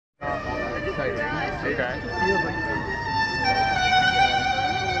exciting. Okay. It feels like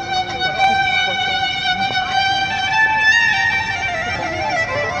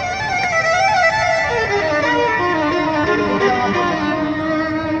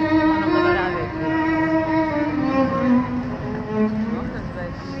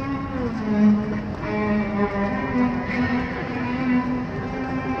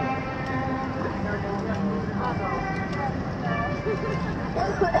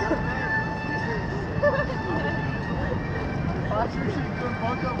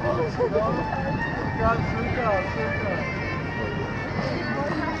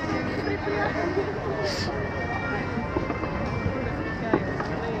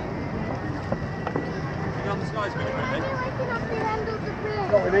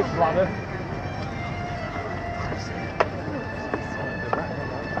not with this bladder.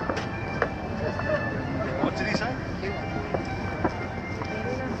 What did he say?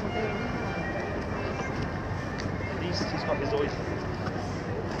 He's got his voice.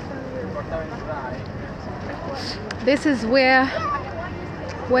 This is where,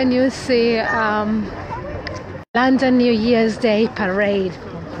 when you see London New Year's Day parade,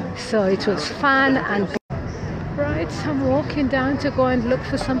 so it was fun. And right, I'm walking down to go and look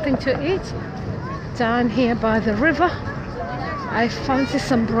for something to eat down here by the river. I fancy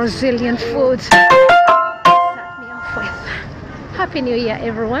some Brazilian food. Start me off with Happy New Year,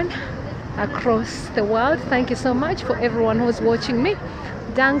 everyone across the world. Thank you so much for everyone who's watching me.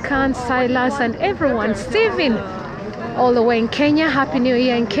 Duncan, Silas, and everyone. Stephen, all the way in Kenya. Happy New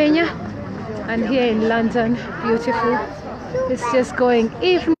Year in Kenya. And here in London, beautiful. It's just going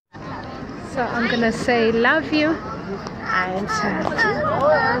even. So I'm gonna say love you and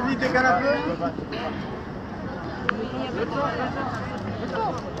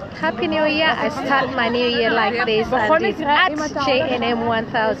Happy New Year. I start my new year like this, and it's at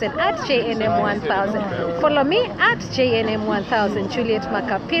JNM1000, at JNM1000. Follow me at JNM1000, Juliet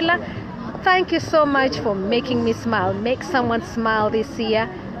Makapila. Thank you so much for making me smile. Make someone smile this year.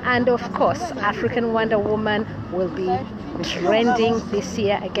 And of course, African Wonder Woman will be trending this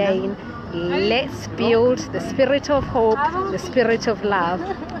year again. Let's build the spirit of hope, the spirit of love,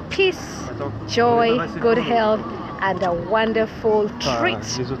 peace, joy, good health, and a wonderful treat.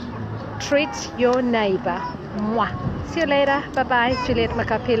 Treat your neighbor. Mwah. See you later. Bye bye. Juliet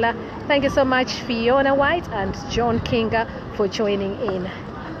Makapila. Thank you so much, Fiona White and John Kinga, for joining in.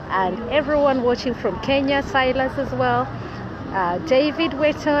 And everyone watching from Kenya, Silas as well. David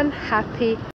Wetton, happy